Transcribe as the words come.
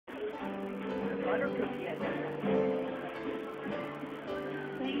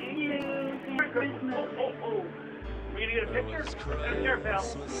Thank you. Merry Christmas. Oh. We gonna get a picture? Here, pal.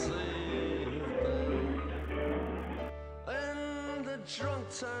 In the drunk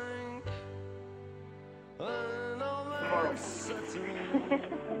tank, and all that The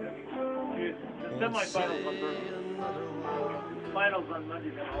semi-finals on Thursday. Finals on Monday.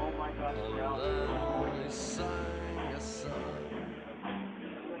 Then. Oh my gosh.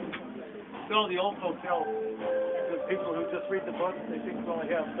 So the old folks tell the people who just read the book, they think we only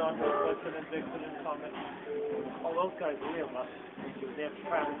have Don Hudson and Dixon and Thomas. All those guys live up. They have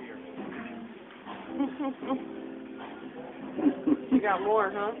Reindeer. You got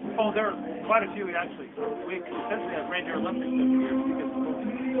more, huh? Oh, there are quite a few actually. We essentially have Reindeer Olympics this year because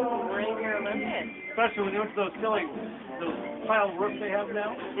Reindeer Olympics. especially when you went to those silly, those tile roofs they have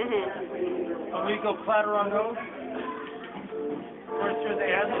now. When we go clatter on those, first year they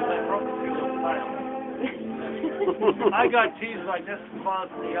had them, they broke a few of those tiles. I got teased like this across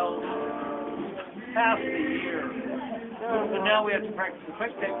the half the year. But now we have to practice the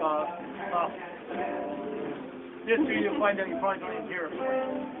quick takeoff. This year you'll find out you probably don't even hear it.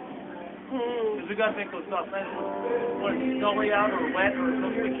 Because we got to make those soft lands. When it's snowy out or wet or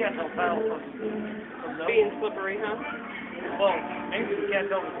something, we can't tell tile from those. Being slippery, huh? Well, maybe we can't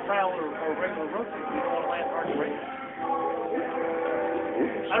tell if it's tile or regular roof if we don't want to land hard to break.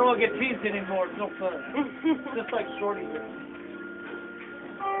 I don't want to get teased anymore. It's no fun. Just like Shorty here.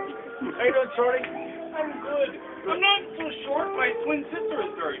 How you doing, Shorty? I'm good. I'm not so short. My twin sister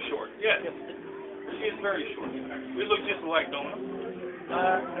is very short. Yes. She is very short. We look just alike, don't we?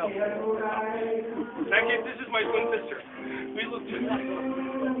 No. In that case, this is my twin sister. We look just alike.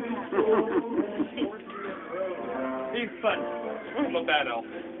 He's fun. I'm a bad elf.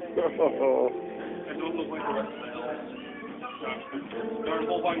 I don't look like the rest of the elves. Darn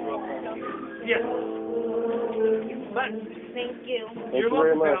whole wine growth. Yes. But Thank you. you're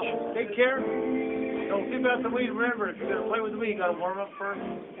welcome, pal. Take care. Don't keep out the weed. Remember, if you're going to play with the weed, you got to warm up first.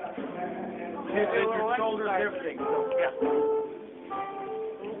 Hit your shoulders, everything. So, yeah.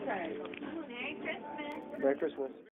 Okay. Merry Christmas. Merry Christmas.